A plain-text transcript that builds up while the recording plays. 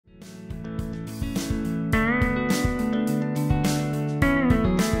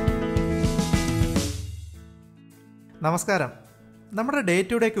നമസ്കാരം. നമ്മുടെ day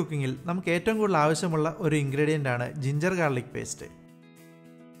to day കുക്കിങ്ങിൽ നമുക്ക് ഏറ്റവും കൂടുതൽ ആവശ്യമുള്ള ഒരു ഇൻഗ്രീഡിയൻ്റ് ആണ് ജിഞ്ചർ ഗാർലിക് പേസ്റ്റ്.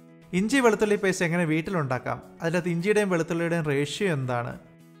 ഇഞ്ചി വെളുത്തുള്ളി പേസ്റ്റ് എങ്ങനെ വീട്ടിലുണ്ടാക്കാം, അതിനകത്ത് ഇഞ്ചിയുടെയും വെളുത്തുള്ളിയുടെയും റേഷ്യോ എന്താണ്,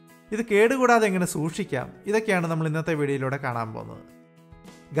 ഇത് കേടുകൂടാതെ എങ്ങനെ സൂക്ഷിക്കാം, ഇതൊക്കെയാണ് നമ്മൾ ഇന്നത്തെ വീഡിയോയിലൂടെ കാണാൻ പോകുന്നത്.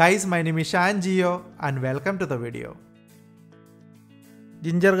 Guys, my name is Shaan Jio and welcome to the video.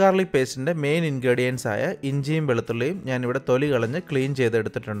 Ginger garlic പേസ്റ്റിൻ്റെ main ingredients ആയ ഇഞ്ചിയും വെളുത്തുള്ളിയും ഞാനിവിടെ തൊലി കളഞ്ഞ് ക്ലീൻ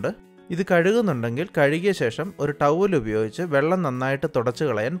ചെയ്തെടുത്തിട്ടുണ്ട്. ഇത് കഴുകുന്നുണ്ടെങ്കിൽ കഴുകിയ ശേഷം ഒരു ടവൽ ഉപയോഗിച്ച് വെള്ളം നന്നായിട്ട് തുടച്ചു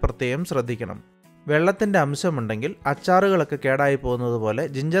കളയാൻ പ്രത്യേകം ശ്രദ്ധിക്കണം. വെള്ളത്തിൻ്റെ അംശമുണ്ടെങ്കിൽ അച്ചാറുകളൊക്കെ കേടായി പോകുന്നത് പോലെ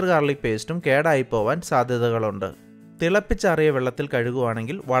ജിഞ്ചർ ഗാർലിക് പേസ്റ്റും കേടായി പോവാൻ സാധ്യതകളുണ്ട്. തിളപ്പിച്ചാറിയ വെള്ളത്തിൽ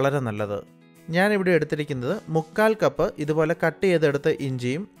കഴുകുവാണെങ്കിൽ വളരെ നല്ലത്. ഞാനിവിടെ എടുത്തിരിക്കുന്നത് 1/4 കപ്പ് ഇതുപോലെ കട്ട് ചെയ്തെടുത്ത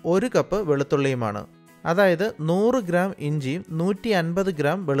ഇഞ്ചിയും 1 കപ്പ് വെളുത്തുള്ളിയുമാണ്. അതായത് 100 ഗ്രാം ഇഞ്ചിയും 150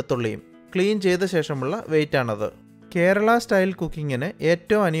 ഗ്രാം വെളുത്തുള്ളിയും. ക്ലീൻ ചെയ്ത ശേഷമുള്ള വെയിറ്റാണത്. കേരള സ്റ്റൈൽ കുക്കിങ്ങിന്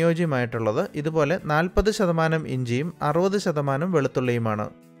ഏറ്റവും അനുയോജ്യമായിട്ടുള്ളത് ഇതുപോലെ 40% ഇഞ്ചിയും 60% വെളുത്തുള്ളിയുമാണ്.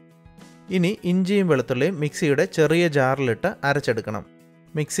 ഇനി ഇഞ്ചിയും വെളുത്തുള്ളിയും മിക്സിയുടെ ചെറിയ ജാറിലിട്ട് അരച്ചെടുക്കണം.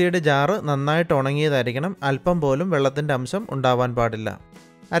 മിക്സിയുടെ ജാറ് നന്നായിട്ട് ഉണങ്ങിയതായിരിക്കണം. അല്പം പോലും വെള്ളത്തിൻ്റെ അംശം ഉണ്ടാവാൻ പാടില്ല.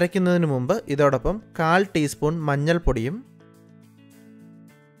 അരയ്ക്കുന്നതിന് മുമ്പ് ഇതോടൊപ്പം 1/4 ടീസ്പൂൺ മഞ്ഞൾപ്പൊടിയും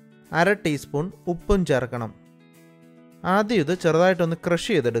 1/2 ടീസ്പൂൺ ഉപ്പും ചേർക്കണം. ആദ്യം ഇത് ചെറുതായിട്ടൊന്ന് ക്രഷ്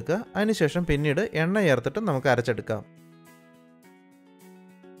ചെയ്തെടുക്കുക. അതിനുശേഷം പിന്നീട് എണ്ണ ചേർത്തിട്ട് നമുക്ക് അരച്ചെടുക്കാം.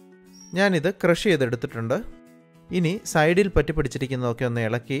 ഞാനിത് ക്രഷ് ചെയ്തെടുത്തിട്ടുണ്ട്. ഇനി സൈഡിൽ പറ്റി പിടിച്ചിരിക്കുന്നതൊക്കെ ഒന്ന്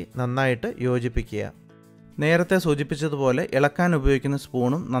ഇളക്കി നന്നായിട്ട് യോജിപ്പിക്കുക. നേരത്തെ സൂചിപ്പിച്ചതുപോലെ ഇളക്കാൻ ഉപയോഗിക്കുന്ന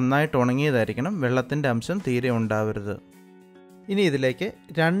സ്പൂണും നന്നായിട്ട് ഉണങ്ങിയതായിരിക്കണം. വെള്ളത്തിൻ്റെ അംശം തീരെ ഉണ്ടാവരുത്. ഇനി ഇതിലേക്ക്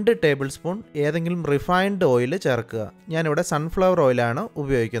 2 ടേബിൾ സ്പൂൺ ഏതെങ്കിലും റിഫൈൻഡ് ഓയിൽ ചേർക്കുക. ഞാനിവിടെ സൺഫ്ലവർ ഓയിലാണ്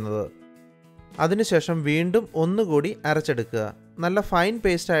ഉപയോഗിക്കുന്നത്. അതിനുശേഷം വീണ്ടും ഒന്നുകൂടി അരച്ചെടുക്കുക. നല്ല ഫൈൻ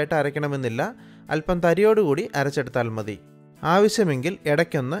പേസ്റ്റായിട്ട് അരയ്ക്കണമെന്നില്ല, അല്പം തരിയോടുകൂടി അരച്ചെടുത്താൽ മതി. ആവശ്യമെങ്കിൽ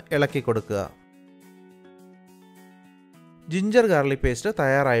ഇടയ്ക്കൊന്ന് ഇളക്കി കൊടുക്കുക. ജിഞ്ചർ ഗാർലിക് പേസ്റ്റ്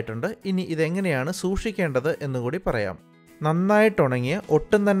തയ്യാറായിട്ടുണ്ട്. ഇനി ഇതെങ്ങനെയാണ് സൂക്ഷിക്കേണ്ടത് എന്നുകൂടി പറയാം. നന്നായിട്ടുണങ്ങിയ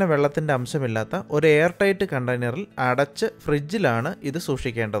ഒട്ടും തന്നെ വെള്ളത്തിൻ്റെ അംശമില്ലാത്ത ഒരു എയർ ടൈറ്റ് കണ്ടെയ്നറിൽ അടച്ച് ഫ്രിഡ്ജിലാണ് ഇത്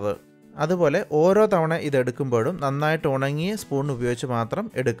സൂക്ഷിക്കേണ്ടത്. അതുപോലെ ഓരോ തവണ ഇതെടുക്കുമ്പോഴും നന്നായിട്ട് ഉണങ്ങിയ സ്പൂൺ ഉപയോഗിച്ച് മാത്രം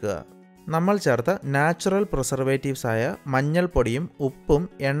എടുക്കുക. നമ്മൾ ചേർത്ത നാച്ചുറൽ പ്രിസർവേറ്റീവ്സ് ആയ മഞ്ഞൾപ്പൊടിയും ഉപ്പും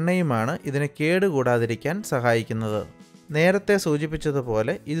എണ്ണയുമാണ് ഇതിനെ കേടുകൂടാതിരിക്കാൻ സഹായിക്കുന്നത്. നേരത്തെ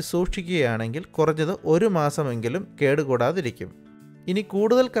സൂചിപ്പിച്ചതുപോലെ ഇത് സൂക്ഷിക്കുകയാണെങ്കിൽ കുറഞ്ഞത് 1 മാസമെങ്കിലും കേടുകൂടാതിരിക്കും. ഇനി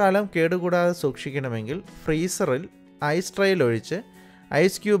കൂടുതൽ കാലം കേടുകൂടാതെ സൂക്ഷിക്കണമെങ്കിൽ ഫ്രീസറിൽ ഐസ് ട്രേയിൽ ഒഴിച്ച്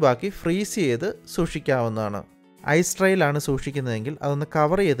ഐസ് ക്യൂബാക്കി ഫ്രീസ് ചെയ്ത് സൂക്ഷിക്കാവുന്നതാണ്. ഐസ് ട്രേയിലാണ് സൂക്ഷിക്കുന്നതെങ്കിൽ അതൊന്ന്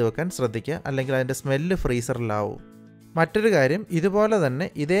കവർ ചെയ്ത് വെക്കാൻ ശ്രദ്ധിക്കുക, അല്ലെങ്കിൽ അതിൻ്റെ സ്മെല്ല് ഫ്രീസറിലാവും. മറ്റൊരു കാര്യം, ഇതുപോലെ തന്നെ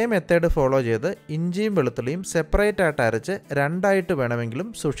ഇതേ മെത്തേഡ് ഫോളോ ചെയ്ത് ഇഞ്ചിയും വെളുത്തുള്ളിയും സെപ്പറേറ്റ് ആയിട്ട് അരച്ച് 2 ആയിട്ട് വേണമെങ്കിലും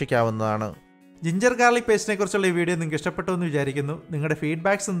സൂക്ഷിക്കാവുന്നതാണ്. ജിഞ്ചർ ഗാർലിക് പേസ്റ്റിനെ കുറിച്ചുള്ള ഈ വീഡിയോ നിങ്ങൾക്ക് ഇഷ്ടപ്പെട്ടു എന്ന് വിചാരിക്കുന്നു. നിങ്ങളുടെ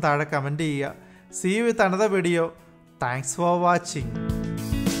ഫീഡ്ബാക്സും താഴെ കമൻറ്റ് ചെയ്യുക. See you with another video. Thanks for watching.